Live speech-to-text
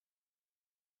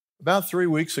About 3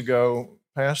 weeks ago,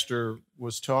 Pastor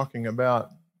was talking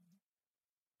about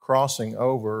crossing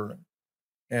over,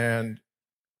 and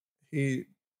he,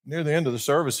 near the end of the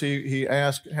service, he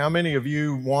asked, "How many of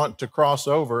you want to cross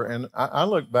over?" And I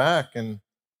looked back, and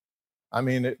I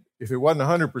mean, if it wasn't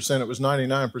 100%, it was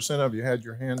 99% of you had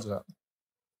your hands up.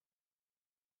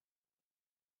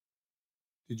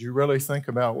 Did you really think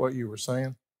about what you were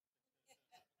saying?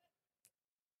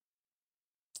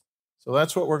 So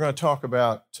that's what we're going to talk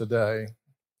about today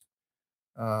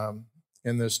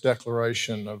in this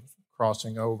declaration of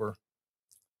crossing over.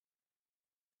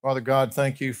 Father God,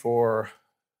 thank you for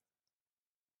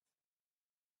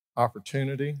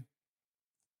opportunity.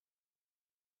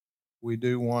 We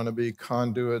do want to be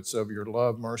conduits of your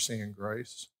love, mercy, and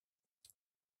grace.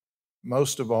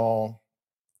 Most of all,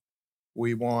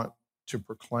 we want to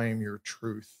proclaim your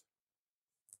truth.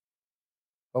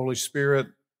 Holy Spirit,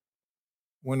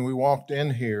 when we walked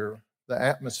in here, the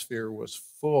atmosphere was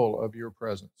full of your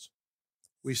presence.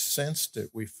 We sensed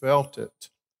it, we felt it.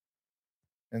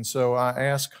 And so I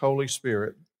ask, Holy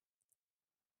Spirit,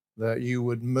 that you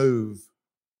would move,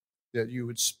 that you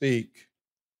would speak.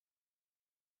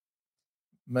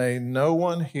 May no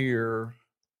one hear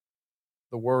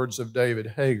the words of David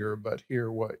Hager, but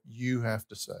hear what you have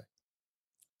to say.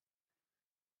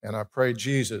 And I pray,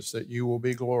 Jesus, that you will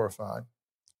be glorified,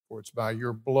 for it's by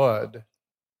your blood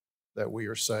that we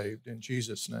are saved. In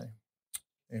Jesus' name,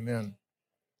 amen.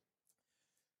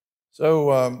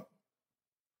 So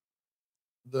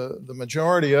the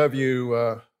majority of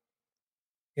you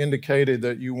indicated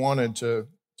that you wanted to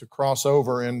cross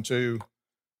over into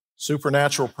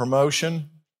supernatural promotion,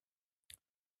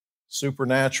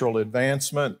 supernatural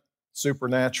advancement,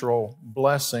 supernatural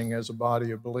blessing as a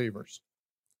body of believers.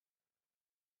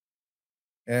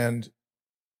 And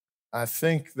I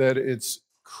think that it's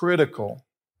critical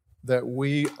that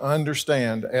we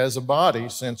understand as a body,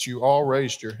 since you all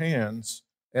raised your hands,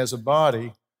 as a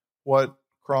body, what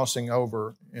crossing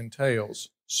over entails,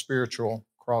 spiritual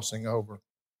crossing over.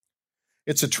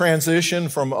 It's a transition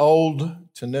from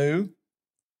old to new,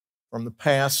 from the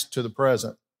past to the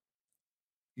present.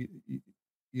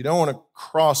 You don't want to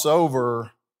cross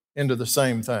over into the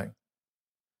same thing.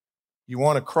 You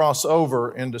want to cross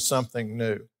over into something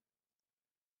new.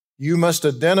 You must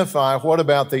identify what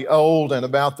about the old and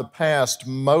about the past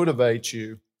motivates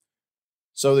you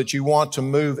so that you want to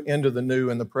move into the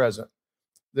new and the present.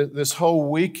 This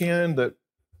whole weekend that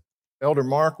Elder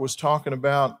Mark was talking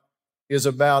about is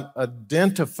about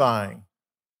identifying.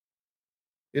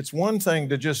 It's one thing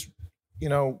to just,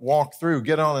 walk through,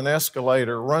 get on an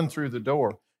escalator, run through the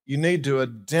door. You need to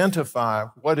identify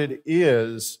what it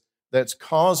is that's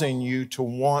causing you to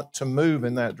want to move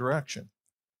in that direction.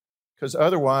 Because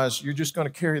otherwise, you're just going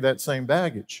to carry that same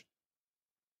baggage.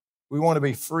 We want to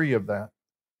be free of that.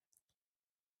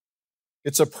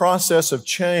 It's a process of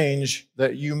change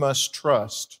that you must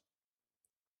trust.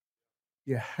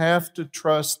 You have to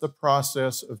trust the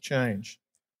process of change.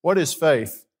 What is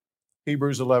faith?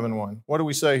 Hebrews 11:1. What do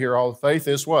we say here? All faith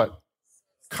is what?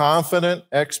 Confident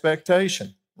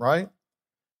expectation, right?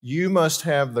 You must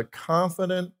have the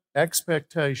confident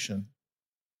expectation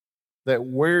that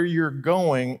where you're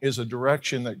going is a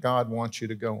direction that God wants you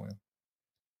to go in.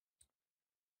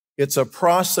 It's a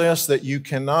process that you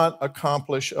cannot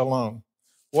accomplish alone.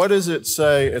 What does it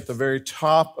say at the very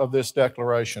top of this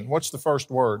declaration? What's the first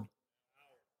word?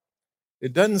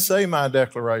 It doesn't say my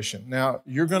declaration. Now,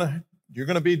 you're going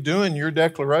to be doing your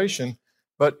declaration,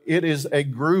 but it is a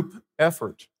group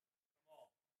effort.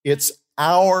 It's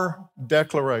our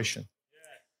declaration.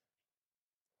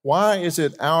 Why is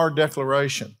it our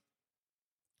declaration?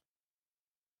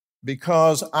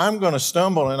 Because I'm going to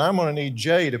stumble and I'm going to need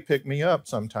Jay to pick me up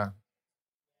sometime.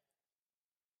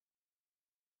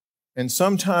 And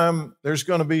sometime there's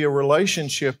going to be a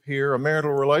relationship here, a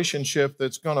marital relationship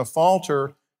that's going to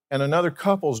falter, and another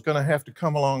couple's going to have to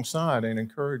come alongside and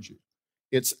encourage you.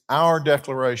 It's our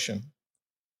declaration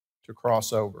to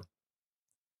cross over.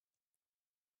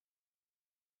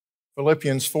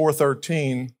 Philippians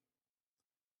 4:13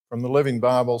 from the Living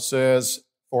Bible says,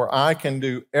 "For I can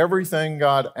do everything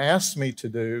God asks me to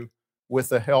do with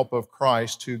the help of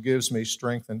Christ who gives me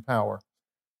strength and power."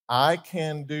 I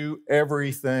can do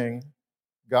everything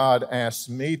God asks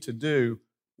me to do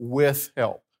with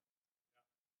help.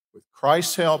 With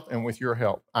Christ's help and with your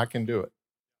help, I can do it.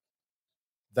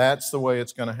 That's the way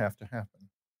it's going to happen.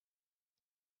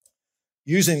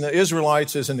 Using the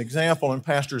Israelites as an example, and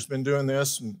Pastor's been doing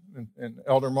this, and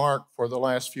Elder Mark for the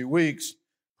last few weeks,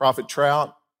 Prophet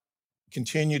Trout,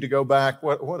 continue to go back.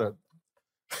 What a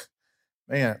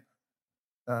man.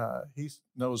 He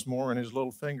knows more in his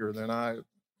little finger than I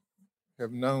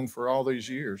have known for all these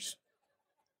years.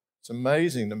 It's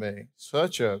amazing to me.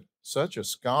 Such a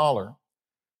scholar.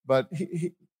 But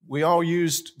we all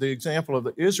used the example of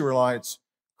the Israelites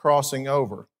crossing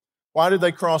over. Why did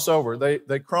they cross over?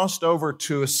 They crossed over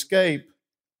to escape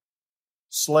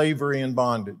slavery and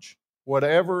bondage.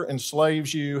 Whatever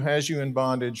enslaves you, has you in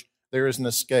bondage, there is an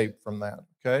escape from that,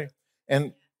 okay?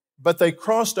 But they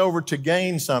crossed over to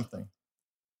gain something.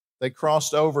 They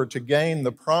crossed over to gain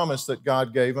the promise that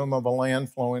God gave them of a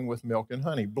land flowing with milk and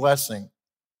honey, blessing.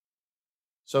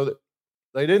 So that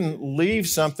they didn't leave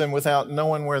something without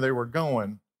knowing where they were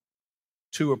going,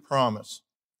 to a promise.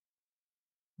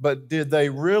 But did they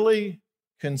really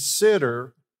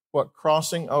consider what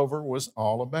crossing over was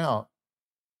all about?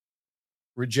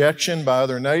 Rejection by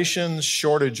other nations,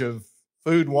 shortage of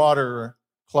food, water,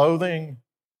 clothing.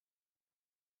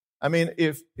 I mean,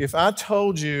 if I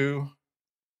told you,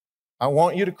 I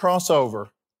want you to cross over,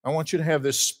 I want you to have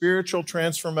this spiritual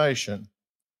transformation,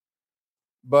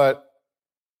 but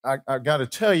I got to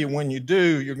tell you, when you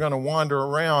do, you're going to wander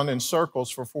around in circles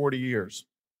for 40 years.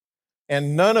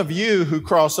 And none of you who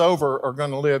cross over are going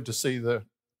to live to see the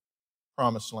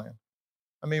promised land.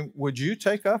 I mean, would you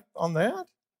take up on that?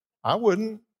 I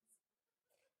wouldn't.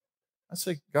 I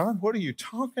say, God, what are you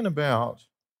talking about?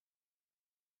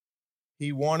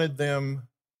 He wanted them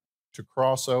to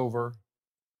cross over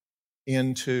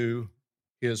into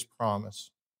his promise.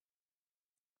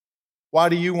 Why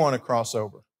do you want to cross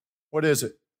over? What is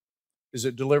it? Is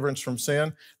it deliverance from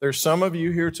sin? There's some of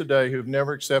you here today who've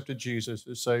never accepted Jesus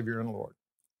as Savior and Lord.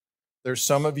 There's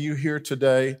some of you here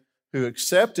today who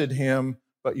accepted him,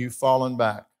 but you've fallen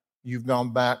back. You've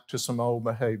gone back to some old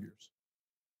behaviors.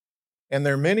 And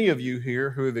there are many of you here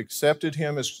who have accepted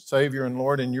him as Savior and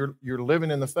Lord, and you're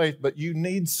living in the faith, but you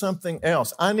need something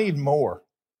else. I need more.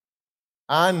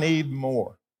 I need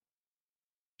more.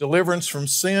 Deliverance from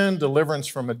sin, deliverance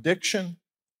from addiction,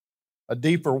 a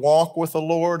deeper walk with the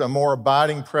Lord, a more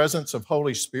abiding presence of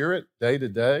Holy Spirit day to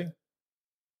day,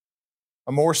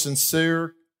 a more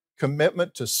sincere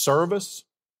commitment to service,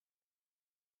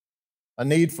 a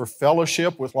need for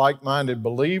fellowship with like-minded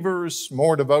believers,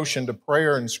 more devotion to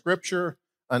prayer and Scripture,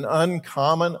 an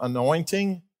uncommon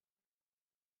anointing.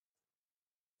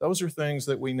 Those are things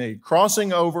that we need.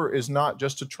 Crossing over is not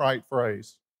just a trite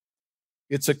phrase.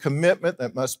 It's a commitment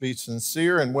that must be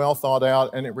sincere and well thought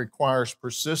out, and it requires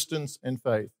persistence and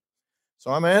faith.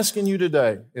 So I'm asking you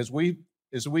today, as we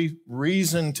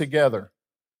reason together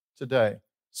today,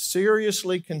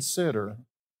 seriously consider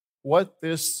what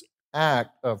this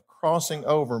act of crossing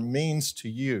over means to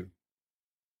you.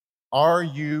 Are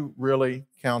you really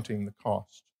counting the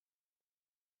cost?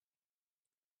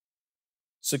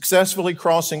 Successfully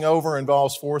crossing over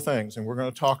involves 4 things, and we're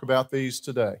going to talk about these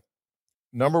today.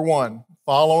 Number 1,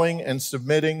 following and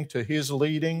submitting to his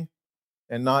leading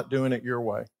and not doing it your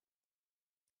way. If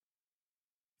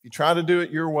you try to do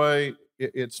it your way,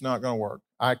 it's not going to work.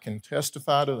 I can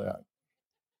testify to that.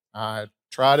 I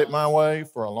tried it my way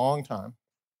for a long time.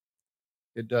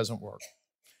 It doesn't work.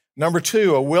 Number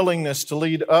 2, a willingness to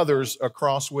lead others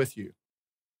across with you.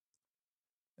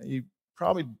 You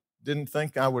probably didn't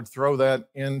think I would throw that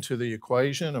into the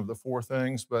equation of the 4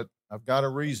 things, but I've got a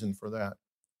reason for that.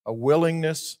 A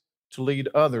willingness to lead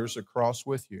others across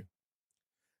with you.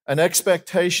 An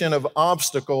expectation of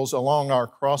obstacles along our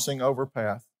crossing over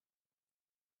path.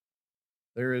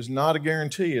 There is not a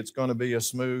guarantee it's going to be a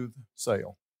smooth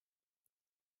sail.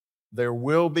 There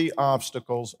will be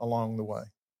obstacles along the way.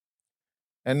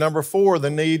 And number 4,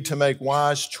 the need to make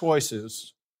wise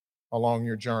choices along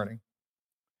your journey.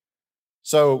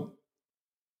 So,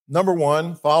 number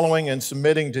 1, following and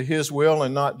submitting to his will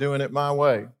and not doing it my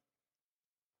way.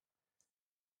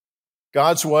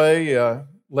 God's way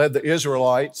led the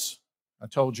Israelites. I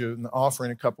told you in the offering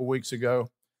a couple weeks ago.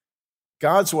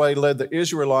 God's way led the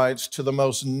Israelites to the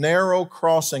most narrow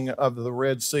crossing of the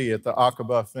Red Sea at the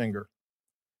Aqaba finger.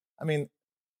 I mean,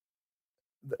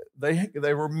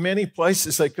 there were many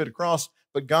places they could have crossed,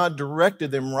 but God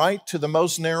directed them right to the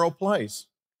most narrow place,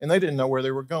 and they didn't know where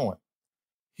they were going.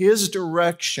 His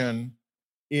direction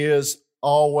is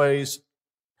always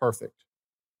perfect.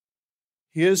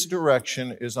 His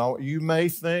direction is always, you may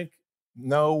think,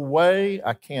 no way,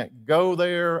 I can't go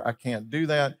there, I can't do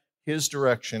that. His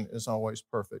direction is always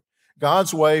perfect.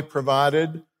 God's way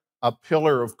provided a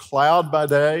pillar of cloud by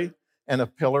day and a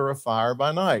pillar of fire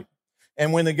by night.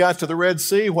 And when they got to the Red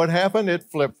Sea, what happened? It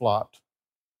flip-flopped.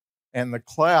 And the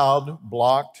cloud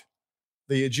blocked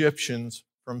the Egyptians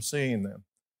from seeing them.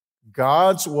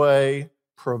 God's way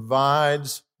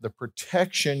provides the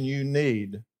protection you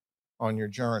need on your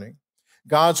journey.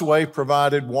 God's way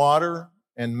provided water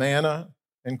and manna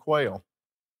and quail.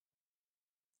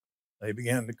 They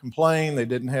began to complain. They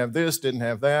didn't have this, didn't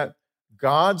have that.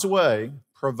 God's way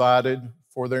provided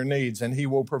for their needs, and He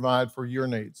will provide for your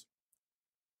needs.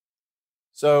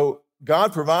 So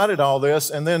God provided all this,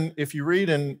 and then if you read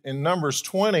in Numbers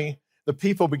 20, the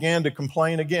people began to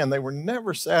complain again. They were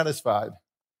never satisfied.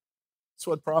 That's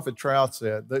what Prophet Trout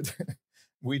said, that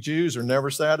we Jews are never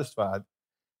satisfied.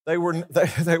 They were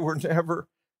never,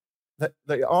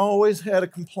 they always had a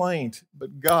complaint,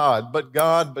 but God,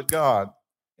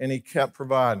 and He kept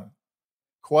providing.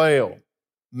 Quail,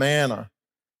 manna,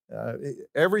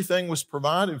 everything was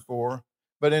provided for.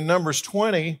 But in Numbers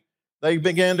 20, they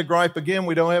began to gripe again,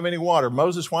 we don't have any water.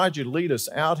 Moses, why'd you lead us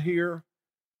out here?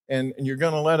 And you're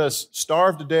going to let us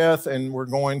starve to death, and we're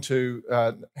going to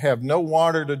have no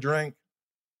water to drink.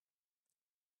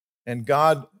 And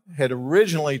God had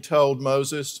originally told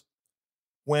Moses,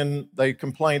 when they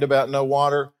complained about no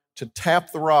water, to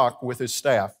tap the rock with his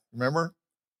staff, remember?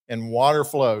 And water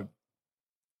flowed.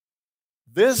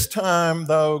 This time,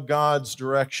 though, God's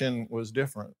direction was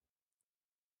different.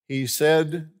 He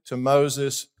said to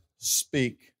Moses,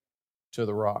 speak to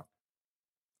the rock.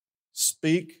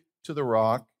 Speak to the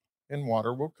rock, and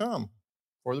water will come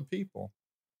for the people.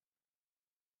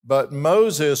 But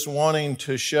Moses, wanting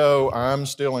to show I'm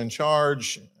still in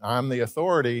charge, I'm the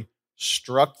authority,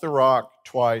 struck the rock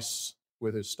twice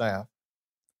with his staff.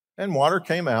 And water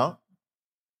came out.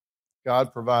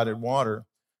 God provided water.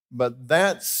 But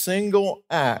that single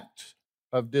act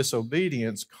of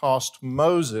disobedience cost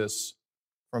Moses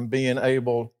from being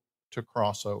able to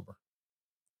cross over.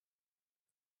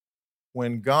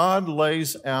 When God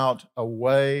lays out a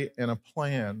way and a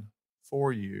plan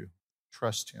for you,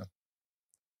 trust Him.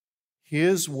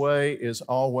 His way is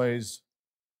always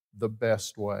the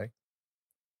best way.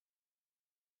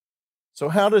 So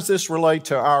how does this relate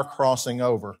to our crossing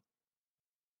over?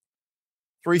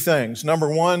 3 things. Number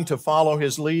 1, to follow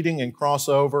His leading and cross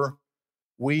over,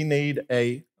 we need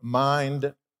a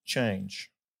mind change.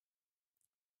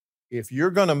 If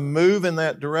you're going to move in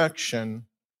that direction,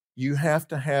 you have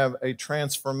to have a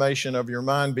transformation of your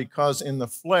mind, because in the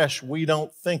flesh, we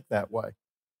don't think that way.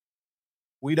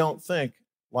 We don't think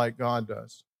like God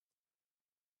does.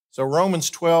 So Romans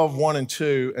 12, 1 and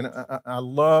 2, and I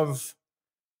love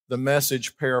the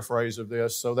Message paraphrase of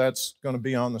this, so that's going to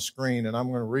be on the screen, and I'm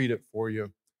going to read it for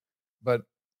you. But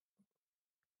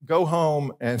go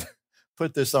home and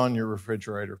put this on your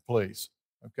refrigerator, please,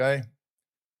 okay?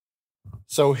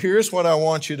 So here's what I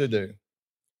want you to do.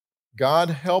 God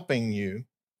helping you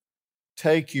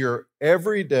take your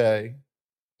everyday,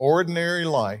 ordinary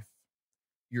life,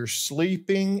 your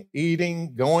sleeping,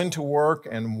 eating, going to work,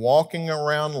 and walking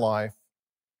around life,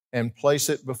 and place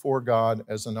it before God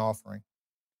as an offering.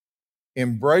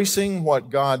 Embracing what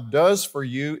God does for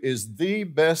you is the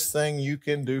best thing you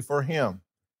can do for Him.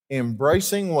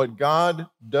 Embracing what God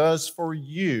does for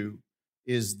you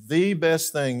is the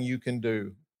best thing you can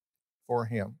do for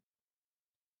Him.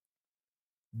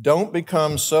 Don't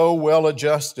become so well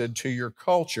adjusted to your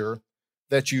culture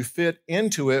that you fit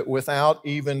into it without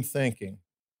even thinking.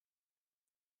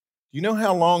 Do you know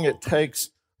how long it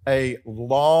takes a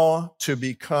law to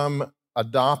become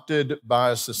adopted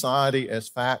by a society as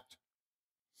fact?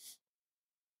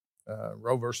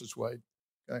 Roe versus Wade.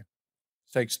 Okay,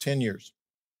 it takes 10 years.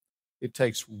 It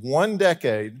takes 1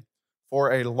 decade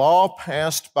for a law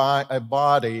passed by a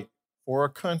body or a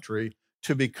country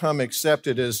to become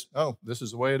accepted as, oh, this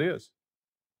is the way it is.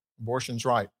 Abortion's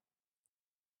right.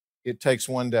 It takes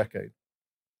 1 decade.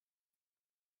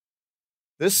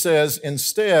 This says,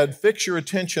 instead, fix your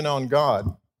attention on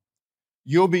God.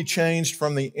 You'll be changed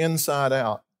from the inside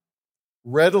out.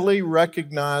 Readily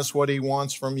recognize what He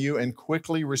wants from you and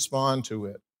quickly respond to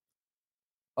it.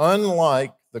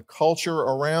 Unlike the culture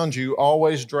around you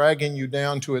always dragging you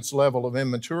down to its level of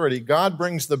immaturity, God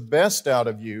brings the best out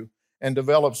of you and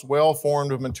develops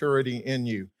well-formed maturity in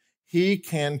you. He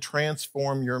can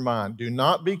transform your mind. Do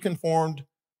not be conformed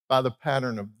by the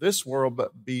pattern of this world,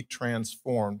 but be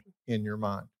transformed in your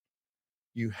mind.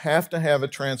 You have to have a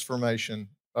transformation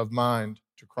of mind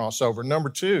to cross over. Number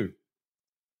 2,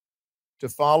 to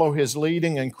follow His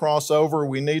leading and cross over,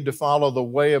 we need to follow the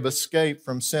way of escape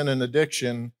from sin and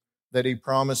addiction that He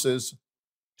promises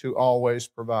to always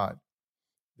provide.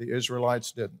 The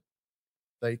Israelites didn't.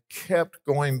 They kept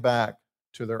going back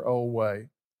to their old way.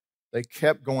 They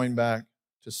kept going back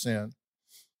to sin.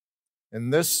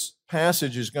 And this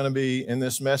passage is going to be in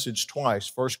this message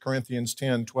twice, 1 Corinthians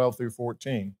 10, 12 through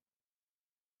 14.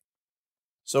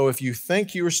 So if you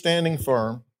think you're standing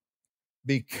firm,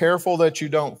 be careful that you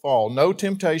don't fall. No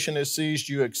temptation has seized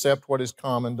you except what is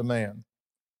common to man.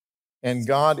 And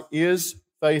God is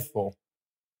faithful.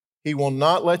 He will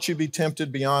not let you be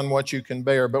tempted beyond what you can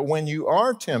bear. But when you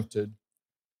are tempted,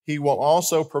 he will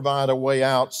also provide a way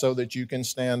out so that you can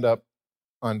stand up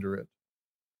under it.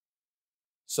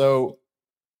 So,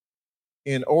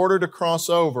 in order to cross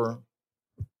over,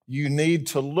 you need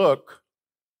to look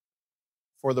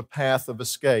for the path of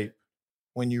escape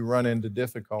when you run into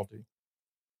difficulty.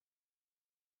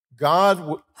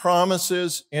 God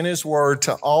promises in His Word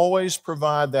to always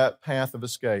provide that path of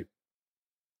escape.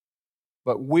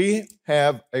 But we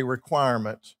have a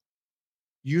requirement.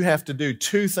 You have to do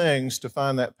two things to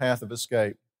find that path of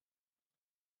escape.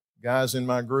 Guys in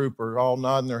my group are all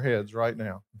nodding their heads right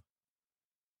now.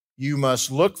 You must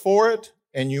look for it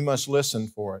and you must listen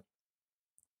for it.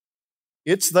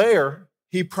 It's there.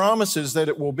 He promises that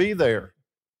it will be there.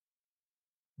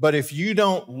 But if you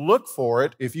don't look for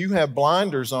it, if you have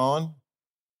blinders on,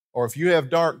 or if you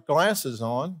have dark glasses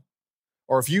on,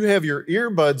 or if you have your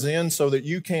earbuds in so that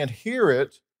you can't hear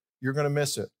it, you're going to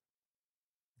miss it.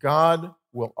 God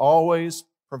will always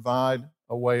provide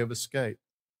a way of escape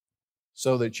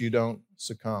so that you don't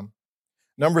succumb.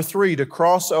 Number 3, to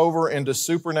cross over into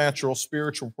supernatural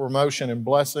spiritual promotion and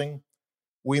blessing,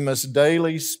 we must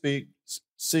daily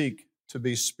seek to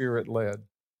be Spirit-led.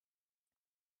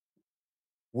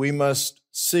 We must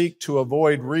seek to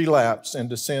avoid relapse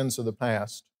into sins of the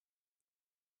past.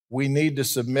 We need to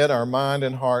submit our mind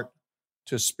and heart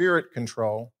to Spirit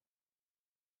control,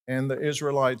 and the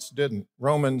Israelites didn't.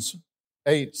 Romans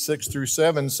 8, 6 through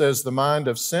 7 says, the mind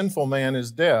of sinful man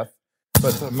is death,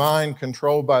 but the mind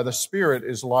controlled by the Spirit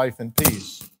is life and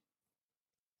peace.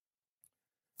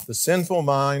 The sinful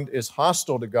mind is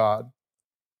hostile to God.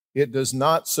 It does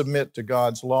not submit to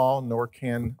God's law, nor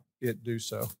can it do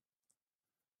so.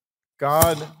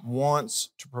 God wants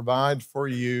to provide for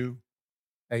you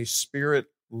a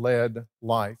Spirit-led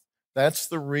life. That's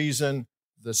the reason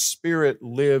the Spirit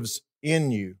lives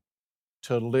in you,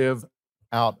 to live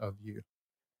out of you.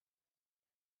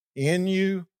 In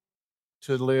you,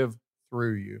 to live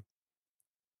through you.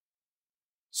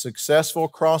 Successful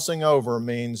crossing over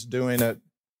means doing it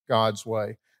God's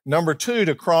way. Number 2,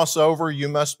 to cross over, you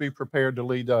must be prepared to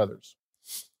lead others.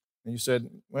 And you said,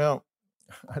 well,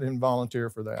 I didn't volunteer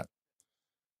for that.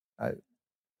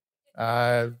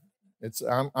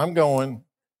 I'm going.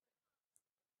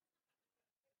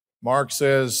 Mark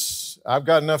says, I've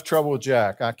got enough trouble with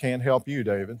Jack. I can't help you,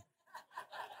 David.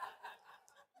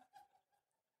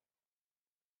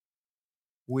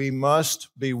 We must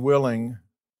be willing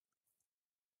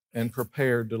and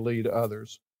prepared to lead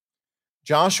others.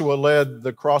 Joshua led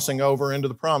the crossing over into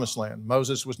the promised land.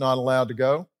 Moses was not allowed to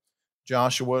go.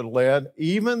 Joshua led,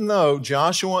 even though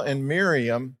Joshua and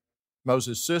Miriam,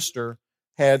 Moses' sister,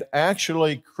 had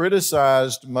actually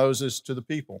criticized Moses to the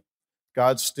people.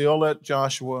 God still let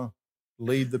Joshua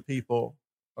lead the people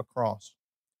across.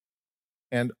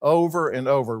 And over,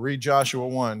 read Joshua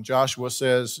 1. Joshua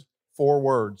says 4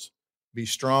 words, be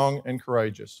strong and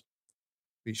courageous.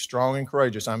 Be strong and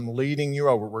courageous. I'm leading you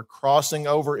over. We're crossing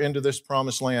over into this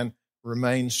promised land.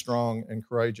 Remain strong and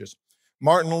courageous.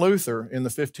 Martin Luther in the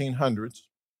 1500s,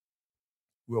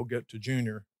 we'll get to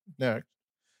Junior next.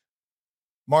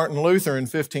 Martin Luther in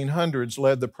 1500s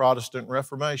led the Protestant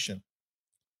Reformation.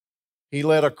 He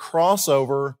led a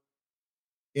crossover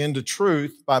into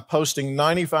truth by posting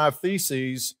 95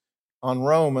 theses on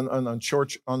Rome and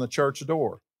on the church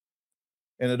door.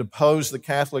 And it opposed the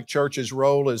Catholic Church's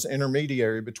role as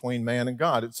intermediary between man and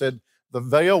God. It said the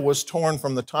veil was torn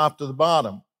from the top to the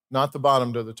bottom, not the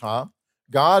bottom to the top.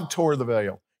 God tore the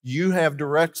veil. You have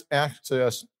direct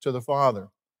access to the Father.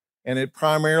 And it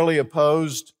primarily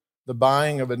opposed the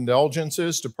buying of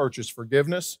indulgences to purchase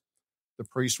forgiveness. The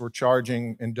priests were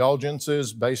charging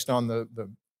indulgences based on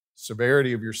the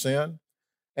severity of your sin,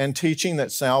 and teaching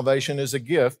that salvation is a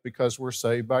gift because we're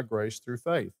saved by grace through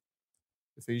faith.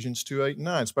 Ephesians 2, 8, and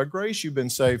 9. It's by grace you've been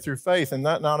saved through faith, and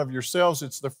that not of yourselves.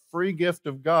 It's the free gift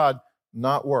of God,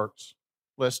 not works,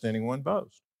 lest anyone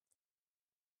boast.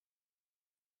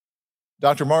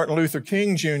 Dr. Martin Luther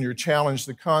King Jr. challenged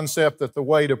the concept that the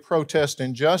way to protest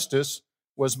injustice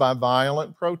was by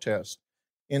violent protest.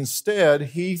 Instead,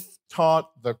 he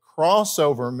taught the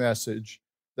crossover message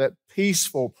that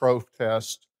peaceful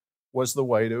protest was the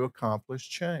way to accomplish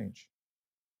change.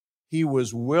 He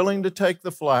was willing to take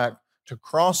the flak to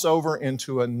cross over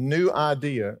into a new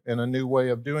idea and a new way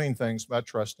of doing things by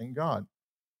trusting God.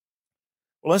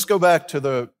 Well, let's go back to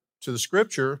the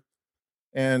scripture,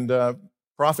 and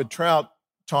Prophet Trout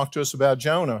talked to us about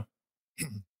Jonah.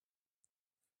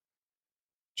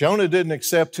 Jonah didn't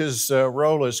accept his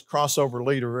role as crossover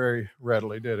leader very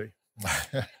readily, did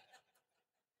he?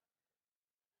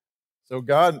 So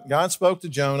God spoke to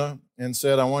Jonah and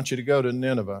said, I want you to go to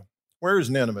Nineveh. Where is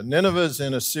Nineveh? Nineveh is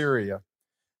in Assyria.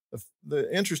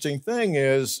 The interesting thing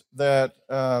is that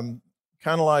kind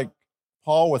of like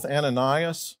Paul with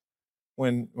Ananias,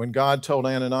 when God told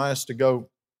Ananias to go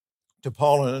to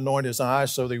Paul and anoint his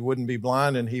eyes so that he wouldn't be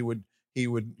blind and he would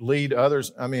lead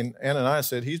others. I mean, Ananias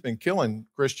said, he's been killing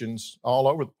Christians all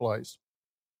over the place.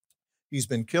 He's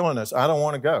been killing us. I don't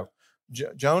want to go.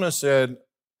 Jonah said,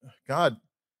 God,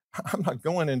 I'm not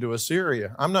going into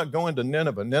Assyria. I'm not going to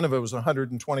Nineveh. Nineveh was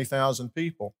 120,000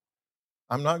 people.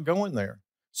 I'm not going there.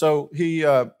 So he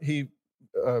got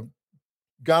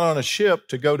on a ship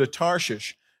to go to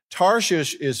Tarshish.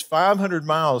 Tarshish is 500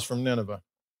 miles from Nineveh.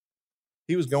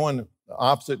 He was going the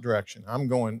opposite direction. I'm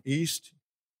going east.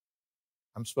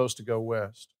 I'm supposed to go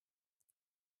west.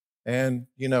 And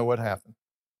you know what happened.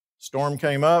 Storm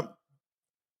came up,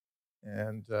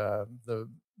 and the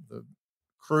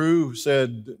crew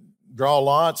said, draw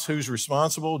lots, who's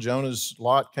responsible? Jonah's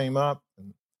lot came up,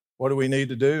 and what do we need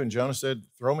to do? And Jonah said,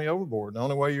 throw me overboard. The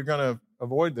only way you're going to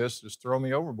avoid this is throw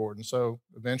me overboard. And so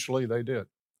eventually they did.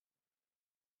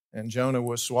 And Jonah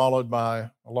was swallowed by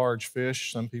a large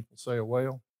fish, some people say a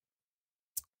whale.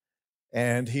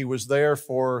 And he was there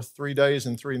for 3 days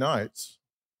and 3 nights.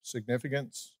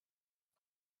 Significance,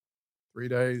 3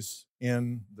 days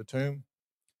in the tomb.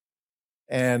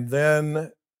 And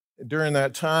then during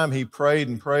that time, he prayed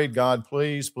and prayed, God,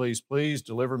 please, please, please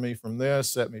deliver me from this,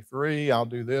 set me free. I'll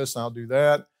do this, I'll do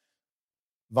that.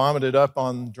 Vomited up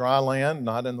on dry land,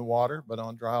 not in the water, but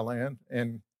on dry land.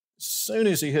 And as soon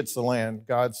as he hits the land,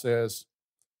 God says,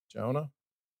 Jonah,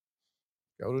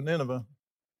 go to Nineveh.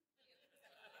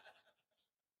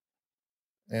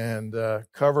 And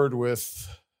covered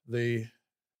with the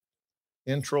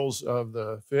entrails of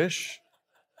the fish,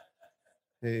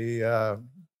 he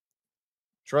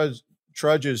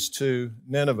trudges to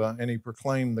Nineveh, and he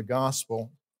proclaimed the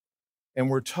gospel. And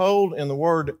we're told in the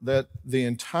word that the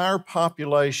entire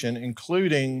population,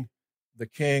 including the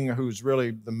king, who's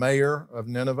really the mayor of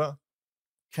Nineveh,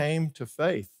 came to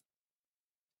faith.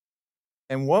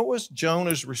 And what was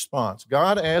Jonah's response?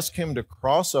 God asked him to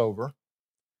cross over.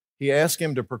 He asked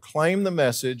him to proclaim the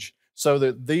message so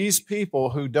that these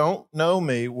people who don't know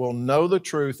me will know the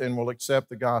truth and will accept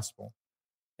the gospel.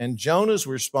 And Jonah's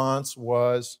response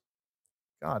was,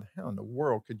 God, how in the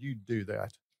world could you do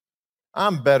that?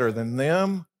 I'm better than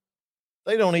them.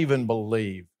 They don't even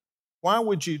believe. Why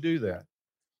would you do that?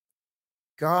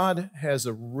 God has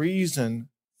a reason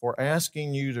for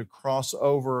asking you to cross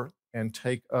over and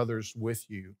take others with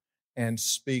you and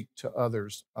speak to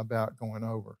others about going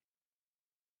over.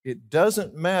 It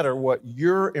doesn't matter what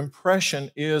your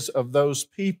impression is of those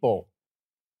people.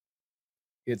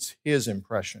 It's His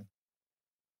impression.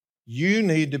 You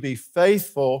need to be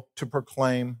faithful to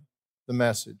proclaim the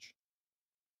message.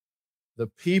 The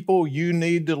people you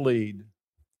need to lead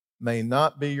may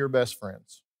not be your best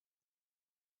friends.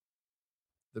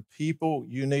 The people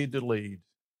you need to lead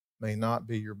may not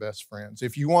be your best friends.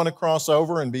 If you want to cross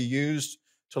over and be used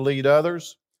to lead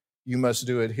others, you must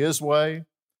do it His way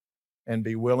and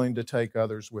be willing to take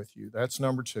others with you. That's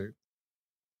number 2.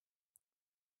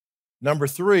 Number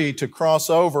 3, to cross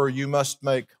over, you must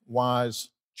make wise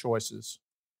choices.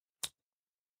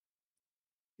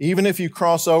 Even if you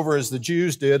cross over as the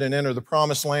Jews did and enter the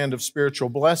promised land of spiritual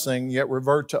blessing, yet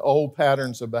revert to old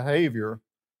patterns of behavior,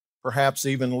 perhaps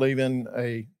even living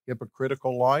a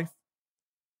hypocritical life,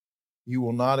 you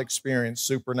will not experience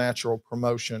supernatural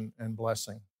promotion and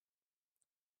blessing.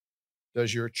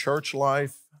 Does your church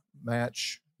life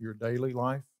match your daily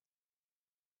life?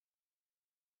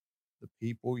 The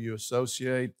people you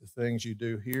associate, the things you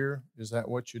do here, is that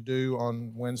what you do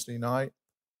on Wednesday night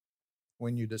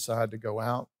when you decide to go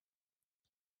out?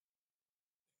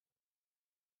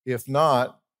 If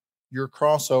not, your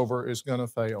crossover is going to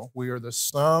fail. We are the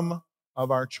sum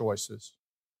of our choices.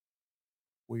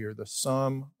 We are the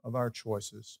sum of our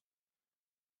choices.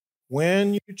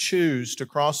 When you choose to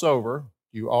cross over,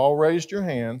 you all raised your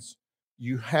hands,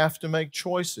 you have to make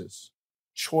choices.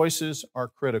 Choices are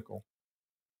critical.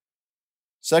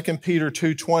 2 Peter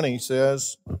 2:20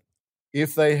 says,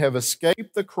 if they have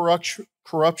escaped the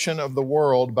corruption of the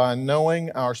world by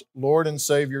knowing our Lord and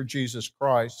Savior Jesus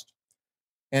Christ,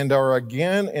 and are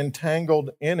again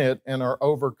entangled in it and are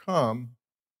overcome,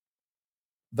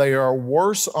 they are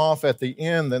worse off at the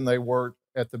end than they were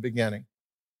at the beginning.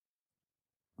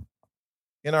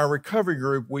 In our recovery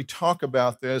group, we talk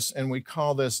about this and we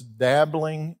call this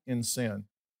dabbling in sin.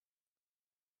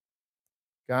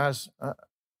 Guys,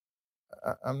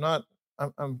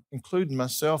 I'm including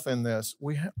myself in this.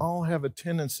 We all have a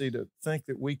tendency to think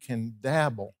that we can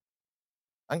dabble.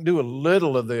 I can do a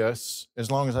little of this as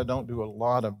long as I don't do a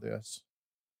lot of this.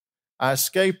 I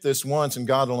escaped this once, and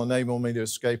God will enable me to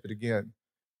escape it again.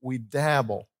 We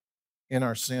dabble in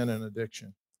our sin and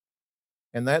addiction.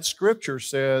 And that scripture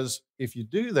says if you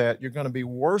do that, you're going to be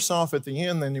worse off at the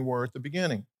end than you were at the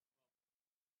beginning.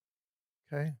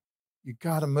 Okay? You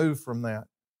got to move from that.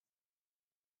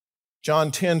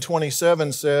 John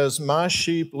 10:27 says, "My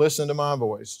sheep listen to my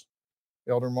voice."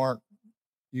 Elder Mark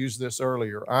used this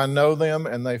earlier. "I know them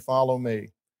and they follow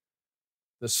me."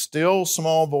 The still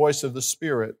small voice of the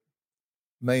Spirit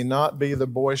may not be the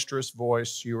boisterous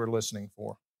voice you are listening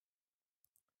for.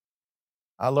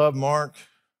 I love Mark.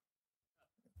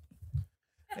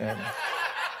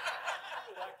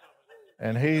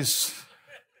 And he's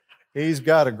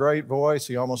got a great voice.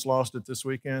 He almost lost it this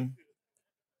weekend.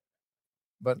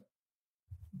 But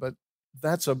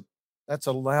that's a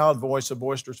loud voice, a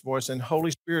boisterous voice, and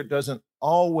Holy Spirit doesn't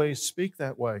always speak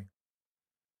that way.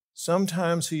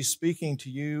 Sometimes He's speaking to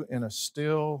you in a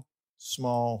still,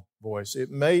 small voice. It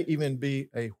may even be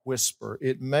a whisper.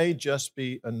 It may just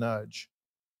be a nudge.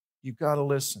 You've got to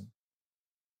listen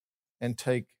and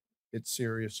take it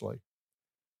seriously.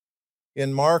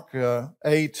 In Mark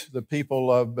 8, the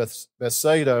people of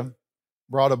Bethsaida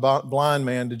brought a blind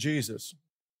man to Jesus.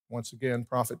 Once again,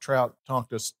 Prophet Trout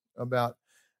talked to us about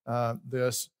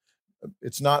this.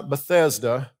 It's not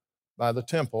Bethesda by the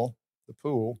temple, the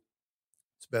pool.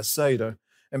 It's Bethsaida.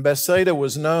 And Bethsaida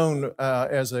was known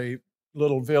as a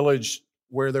little village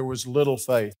where there was little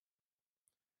faith.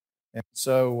 And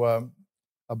so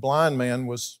a blind man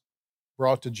was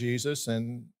brought to Jesus,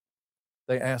 and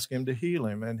they asked him to heal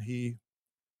him. And he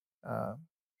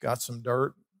got some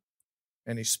dirt,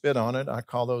 and he spit on it. I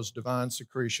call those divine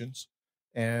secretions.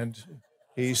 And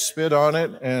he spit on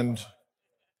it and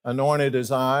anointed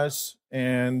his eyes,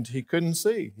 and he couldn't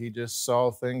see. He just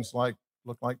saw things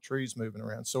looked like trees moving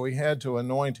around. So he had to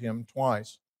anoint him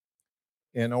twice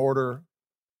in order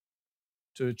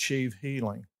to achieve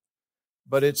healing.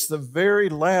 But it's the very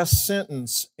last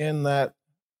sentence in that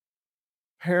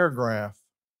paragraph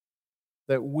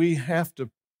that we have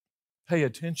to pay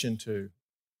attention to.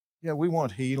 Yeah, we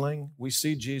want healing. We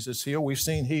see Jesus heal. We've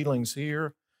seen healings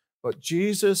here. But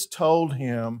Jesus told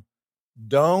him,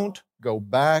 don't go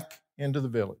back into the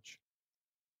village.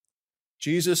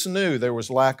 Jesus knew there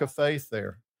was lack of faith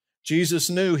there. Jesus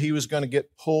knew he was going to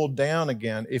get pulled down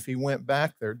again if he went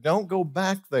back there. Don't go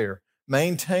back there.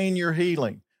 Maintain your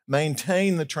healing.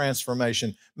 Maintain the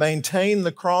transformation. Maintain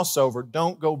the crossover.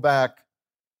 Don't go back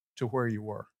to where you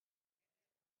were.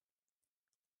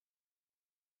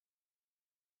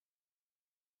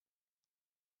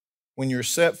 When you're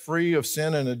set free of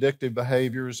sin and addictive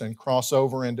behaviors and cross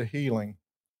over into healing,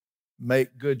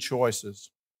 make good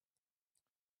choices.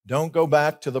 Don't go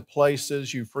back to the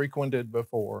places you frequented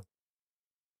before.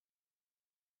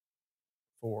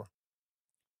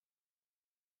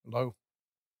 Hello?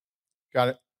 Got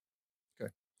it?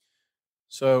 Okay.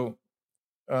 So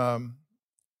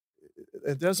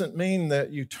it doesn't mean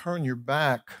that you turn your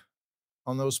back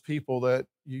on those people that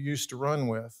you used to run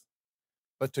with,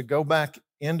 but to go back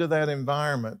into that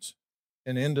environment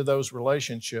and into those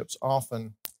relationships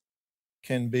often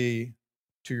can be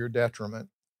to your detriment.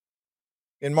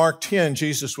 In Mark 10,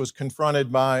 Jesus was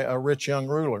confronted by a rich young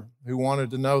ruler who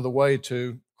wanted to know the way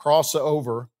to cross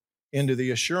over into the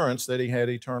assurance that he had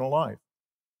eternal life.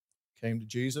 Came to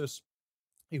Jesus.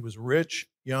 He was a rich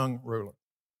young ruler.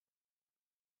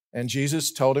 And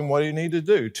Jesus told him what he needed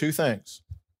to do, two things.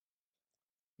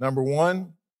 Number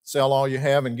one, sell all you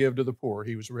have and give to the poor.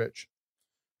 He was rich.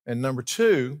 And number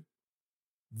two,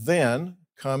 then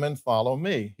come and follow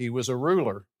me. He was a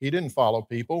ruler. He didn't follow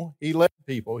people. He led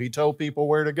people. He told people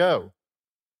where to go.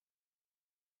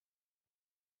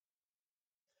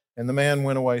 And the man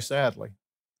went away sadly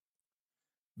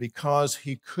because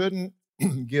he couldn't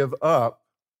give up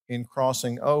in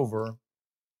crossing over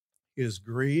his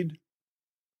greed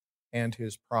and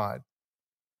his pride.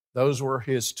 Those were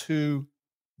his two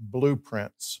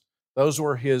blueprints. Those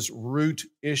were his root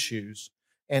issues.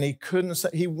 And he couldn't say,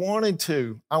 he wanted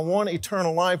to. I want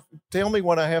eternal life. Tell me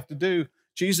what I have to do.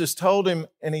 Jesus told him,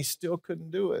 and he still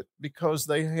couldn't do it because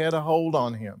they had a hold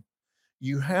on him.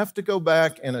 You have to go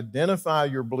back and identify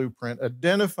your blueprint,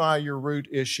 identify your root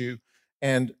issue,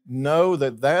 and know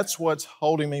that that's what's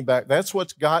holding me back. That's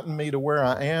what's gotten me to where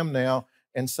I am now,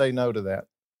 and say no to that.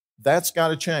 That's got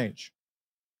to change.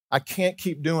 I can't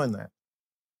keep doing that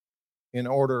in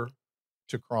order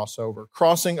to cross over.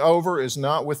 Crossing over is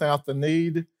not without the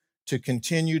need to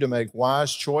continue to make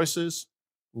wise choices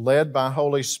led by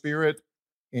Holy Spirit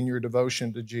in your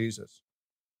devotion to Jesus.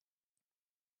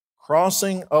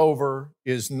 Crossing over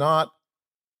is not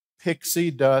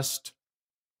pixie dust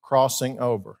crossing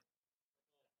over.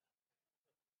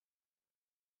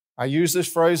 I use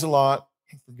this phrase a lot,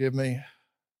 forgive me,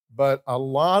 but a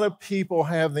lot of people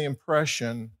have the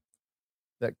impression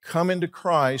that coming to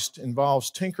Christ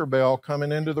involves Tinkerbell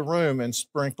coming into the room and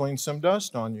sprinkling some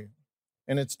dust on you,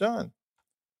 and it's done.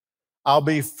 I'll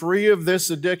be free of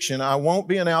this addiction. I won't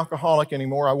be an alcoholic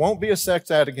anymore. I won't be a sex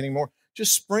addict anymore.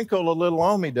 Just sprinkle a little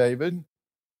on me, David,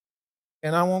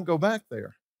 and I won't go back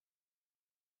there.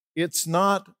 It's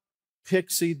not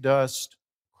pixie dust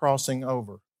crossing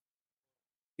over.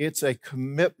 It's a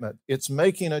commitment. It's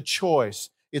making a choice.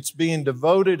 It's being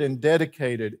devoted and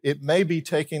dedicated. It may be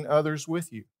taking others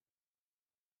with you.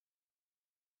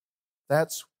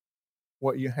 That's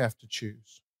what you have to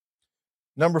choose.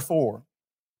 Number 4,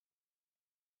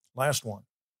 last one.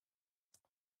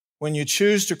 When you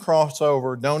choose to cross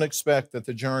over, don't expect that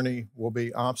the journey will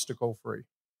be obstacle-free.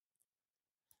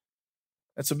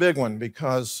 That's a big one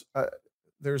because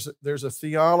there's a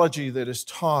theology that is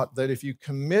taught that if you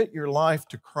commit your life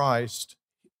to Christ,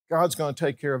 God's going to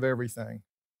take care of everything.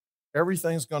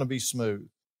 Everything's going to be smooth.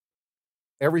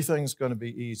 Everything's going to be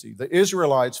easy. The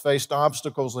Israelites faced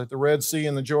obstacles at the Red Sea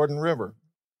and the Jordan River.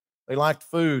 They lacked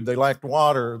food. They lacked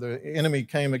water. The enemy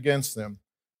came against them,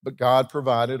 but God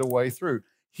provided a way through.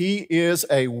 He is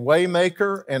a way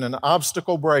maker and an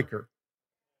obstacle breaker.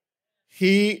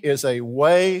 He is a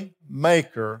way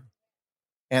maker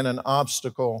and an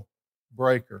obstacle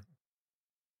breaker.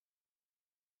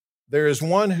 There is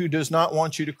one who does not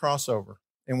want you to cross over.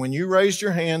 And when you raised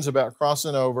your hands about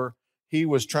crossing over, he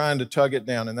was trying to tug it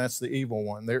down, and that's the evil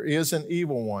one. There is an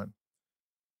evil one.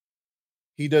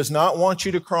 He does not want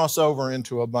you to cross over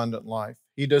into abundant life.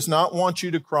 He does not want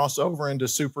you to cross over into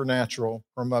supernatural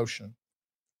promotion.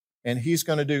 And he's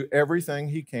going to do everything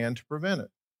he can to prevent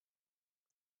it.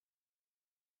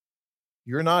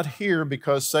 You're not here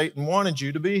because Satan wanted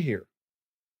you to be here.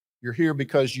 You're here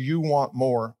because you want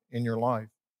more in your life.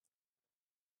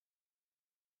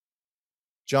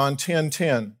 John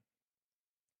 10:10.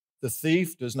 The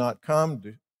thief does not come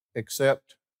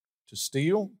except to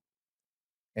steal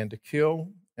and to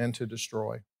kill and to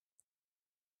destroy.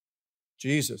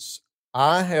 Jesus,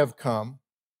 I have come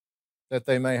that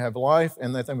they may have life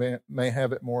and that they may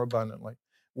have it more abundantly.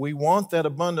 We want that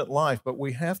abundant life, but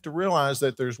we have to realize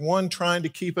that there's one trying to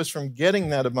keep us from getting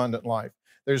that abundant life.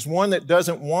 There's one that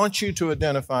doesn't want you to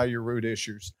identify your root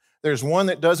issues. There's one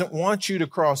that doesn't want you to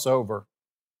cross over.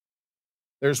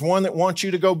 There's one that wants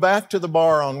you to go back to the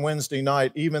bar on Wednesday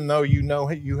night, even though you know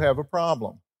you have a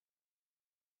problem.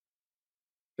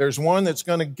 There's one that's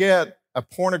going to get a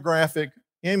pornographic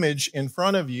image in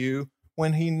front of you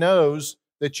when he knows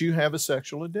that you have a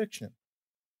sexual addiction.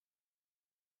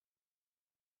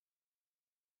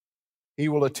 He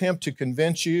will attempt to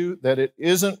convince you that it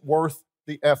isn't worth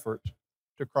the effort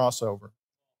to cross over.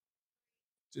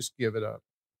 Just give it up.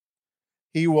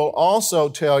 He will also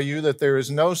tell you that there is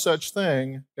no such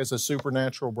thing as a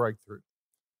supernatural breakthrough.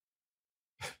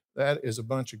 That is a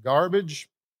bunch of garbage.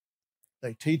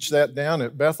 They teach that down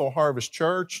at Bethel Harvest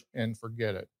Church, and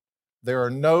forget it. There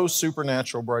are no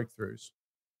supernatural breakthroughs.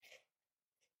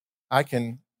 I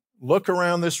can look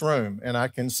around this room and I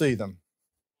can see them.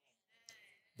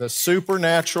 The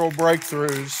supernatural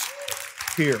breakthroughs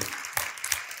here.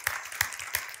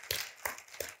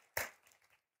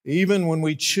 Even when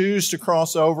we choose to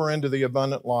cross over into the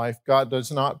abundant life, God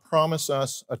does not promise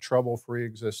us a trouble-free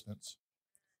existence.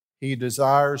 He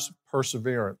desires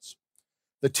perseverance.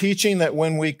 The teaching that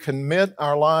when we commit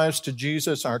our lives to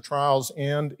Jesus, our trials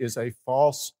end is a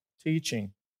false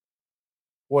teaching.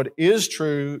 What is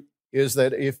true is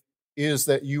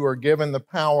that you are given the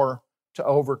power to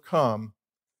overcome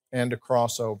and to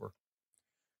cross over.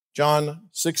 John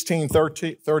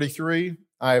 16:33,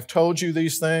 I have told you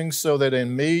these things so that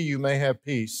in me you may have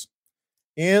peace.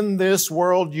 In this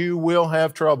world you will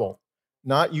have trouble.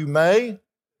 Not you may,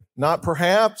 not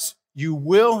perhaps, you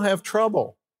will have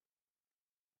trouble.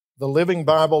 The Living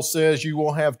Bible says you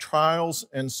will have trials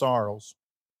and sorrows.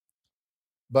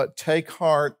 But take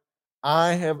heart,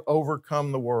 I have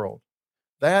overcome the world.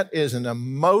 That is an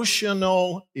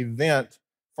emotional event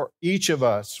for each of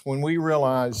us when we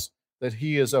realize that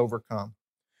he has overcome.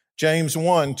 James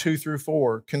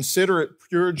 1:2-4, consider it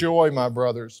pure joy, my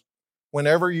brothers,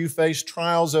 whenever you face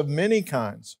trials of many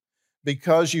kinds,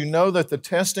 because you know that the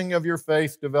testing of your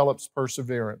faith develops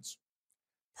perseverance.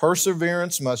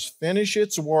 Perseverance must finish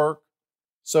its work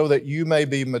so that you may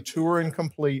be mature and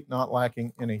complete, not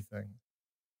lacking anything.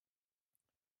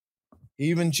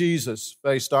 Even Jesus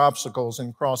faced obstacles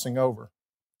in crossing over.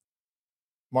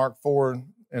 Mark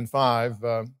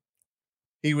 4:5,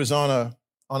 he was on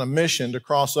a mission to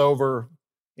cross over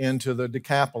into the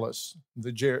Decapolis,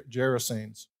 the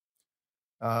Gerasenes,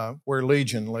 where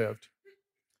Legion lived.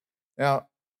 Now,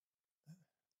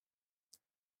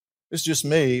 it's just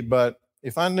me, but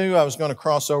if I knew I was going to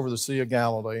cross over the Sea of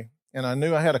Galilee and I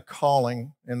knew I had a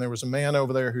calling and there was a man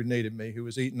over there who needed me, who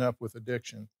was eaten up with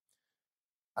addiction,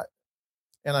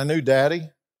 and I knew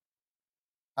Daddy,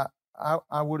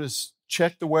 I would have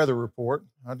checked the weather report.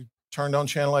 I'd turned on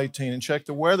Channel 18 and checked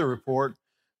the weather report,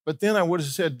 but then I would have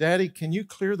said, Daddy, can you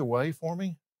clear the way for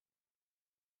me?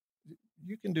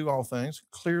 You can do all things,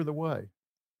 clear the way.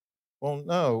 Well,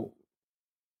 no.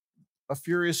 A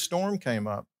furious storm came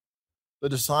up. The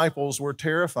disciples were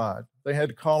terrified. They had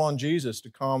to call on Jesus to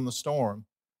calm the storm.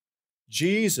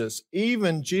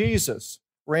 Even Jesus,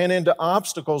 ran into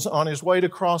obstacles on his way to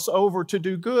cross over to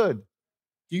do good.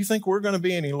 Do you think we're going to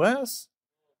be any less?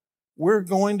 We're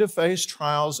going to face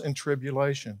trials and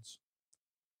tribulations.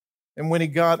 And when he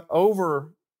got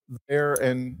over there,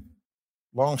 and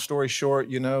long story short,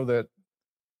 you know that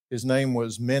his name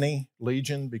was Many,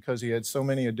 Legion, because he had so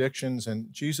many addictions,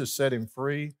 and Jesus set him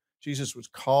free. Jesus was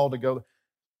called to go.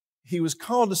 He was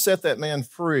called to set that man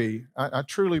free. I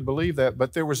truly believe that,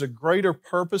 but there was a greater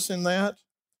purpose in that.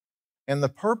 And the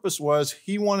purpose was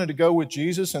he wanted to go with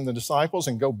Jesus and the disciples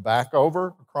and go back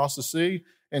over across the sea.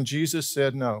 And Jesus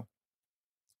said, no,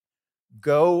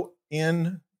 go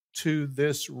into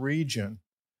this region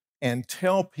and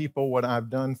tell people what I've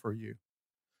done for you.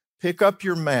 Pick up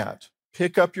your mat,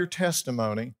 pick up your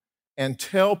testimony, and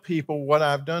tell people what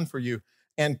I've done for you.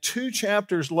 And 2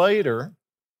 chapters later,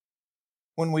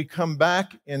 when we come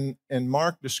back and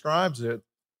Mark describes it,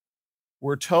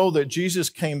 we're told that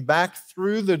Jesus came back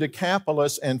through the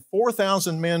Decapolis and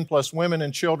 4,000 men plus women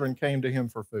and children came to him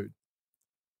for food.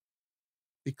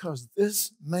 Because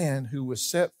this man who was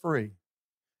set free,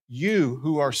 you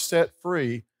who are set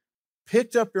free,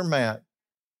 picked up your mat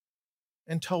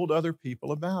and told other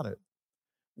people about it.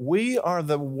 We are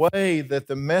the way that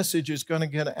the message is going to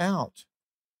get out.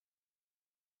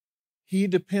 He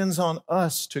depends on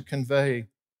us to convey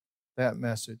that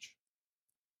message.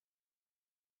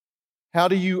 How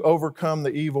do you overcome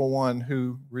the evil one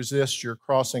who resists your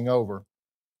crossing over?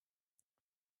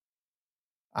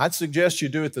 I'd suggest you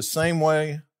do it the same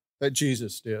way that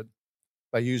Jesus did,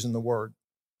 by using the Word.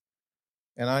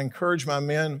 And I encourage my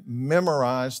men,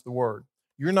 memorize the Word.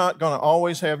 You're not going to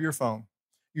always have your phone.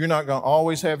 You're not going to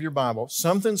always have your Bible.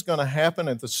 Something's going to happen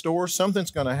at the store.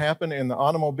 Something's going to happen in the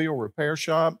automobile repair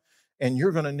shop, and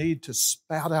you're going to need to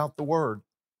spout out the Word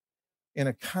in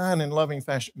a kind and loving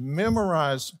fashion.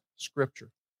 Memorize Scripture.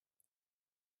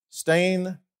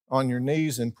 Staying on your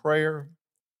knees in prayer,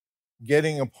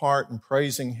 getting apart and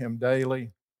praising Him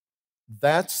daily.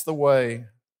 That's the way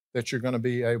that you're going to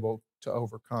be able to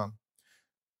overcome.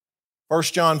 1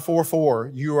 John 4:4,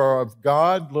 you are of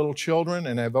God, little children,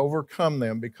 and have overcome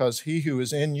them, because he who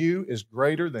is in you is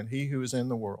greater than he who is in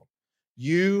the world.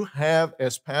 You have,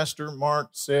 as Pastor Mark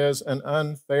says, an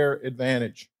unfair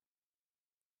advantage.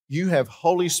 You have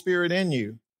Holy Spirit in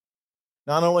you,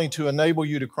 not only to enable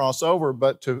you to cross over,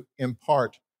 but to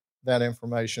impart that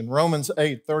information. Romans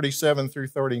 8:37 through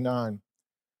 39.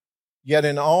 Yet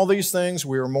in all these things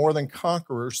we are more than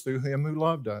conquerors through him who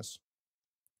loved us.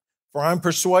 For I'm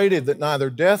persuaded that neither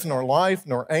death nor life,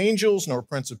 nor angels, nor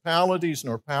principalities,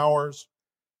 nor powers,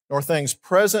 nor things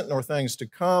present, nor things to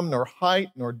come, nor height,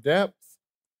 nor depth,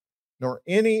 nor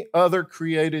any other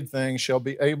created thing shall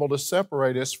be able to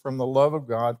separate us from the love of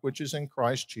God, which is in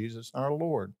Christ Jesus our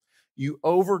Lord. You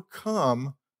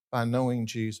overcome by knowing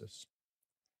Jesus.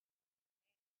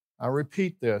 I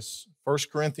repeat this, 1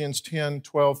 Corinthians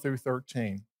 10:12 through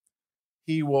 13.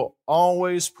 He will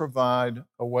always provide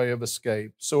a way of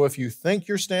escape. So if you think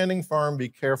you're standing firm, be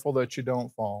careful that you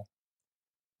don't fall.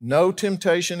 No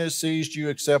temptation has seized you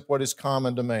except what is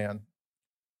common to man.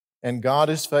 And God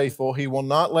is faithful. He will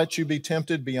not let you be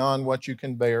tempted beyond what you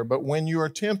can bear. But when you are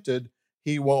tempted,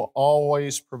 he will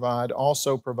always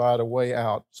also provide a way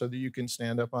out so that you can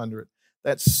stand up under it.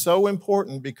 That's so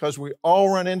important because we all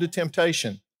run into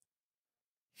temptation.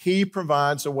 He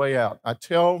provides a way out. I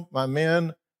tell my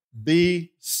men,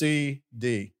 B, C,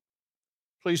 D.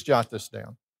 Please jot this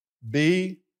down.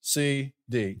 B, C,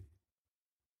 D.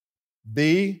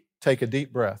 B, take a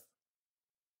deep breath.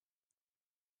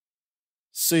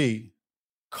 C,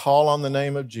 call on the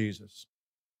name of Jesus.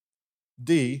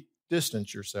 D,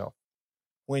 distance yourself.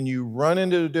 When you run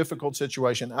into a difficult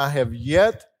situation, I have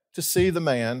yet to see the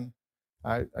man,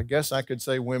 I guess I could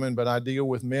say women, but I deal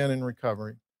with men in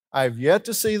recovery. I have yet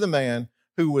to see the man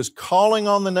who was calling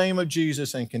on the name of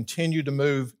Jesus and continued to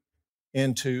move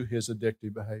into his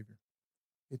addictive behavior.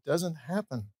 It doesn't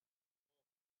happen.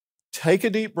 Take a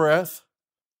deep breath,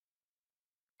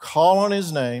 call on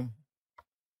his name,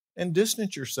 and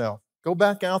distance yourself. Go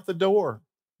back out the door.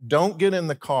 Don't get in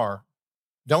the car.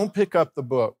 Don't pick up the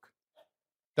book.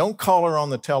 Don't call her on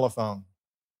the telephone.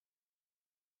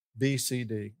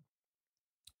 BCD.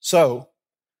 So,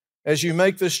 as you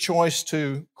make this choice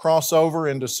to cross over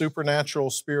into supernatural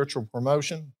spiritual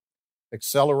promotion,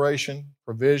 acceleration,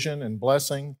 provision, and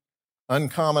blessing,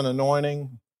 uncommon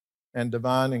anointing, and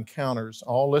divine encounters,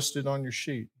 all listed on your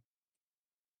sheet,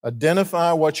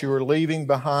 identify what you are leaving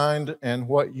behind and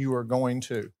what you are going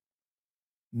to.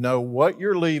 Know what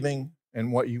you're leaving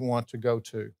and what you want to go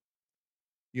to.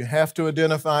 You have to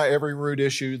identify every root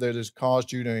issue that has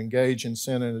caused you to engage in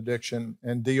sin and addiction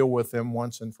and deal with them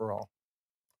once and for all.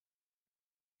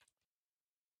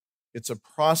 It's a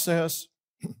process.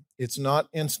 It's not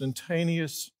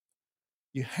instantaneous.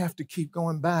 You have to keep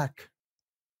going back.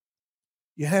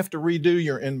 You have to redo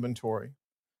your inventory.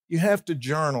 You have to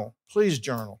journal. Please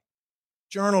journal.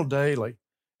 Journal daily.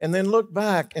 And then look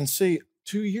back and see,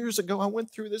 2 years ago, I went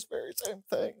through this very same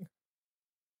thing.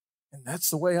 And that's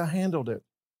the way I handled it,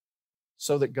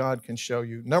 so that God can show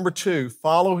you. Number 2,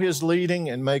 follow His leading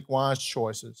and make wise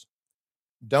choices.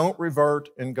 Don't revert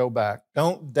and go back.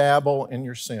 Don't dabble in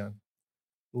your sin.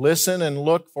 Listen and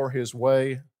look for His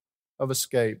way of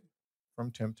escape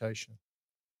from temptation.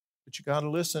 But you got to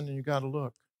listen and you got to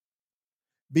look.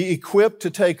 Be equipped to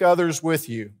take others with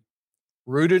you,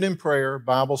 rooted in prayer,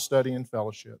 Bible study, and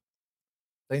fellowship.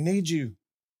 They need you.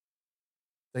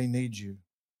 They need you.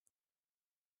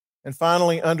 And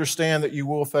finally, understand that you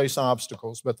will face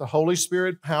obstacles, but the Holy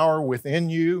Spirit power within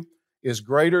you is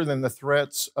greater than the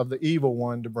threats of the evil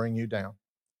one to bring you down.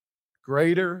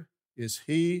 Greater is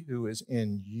He who is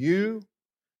in you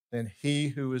than he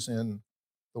who is in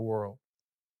the world.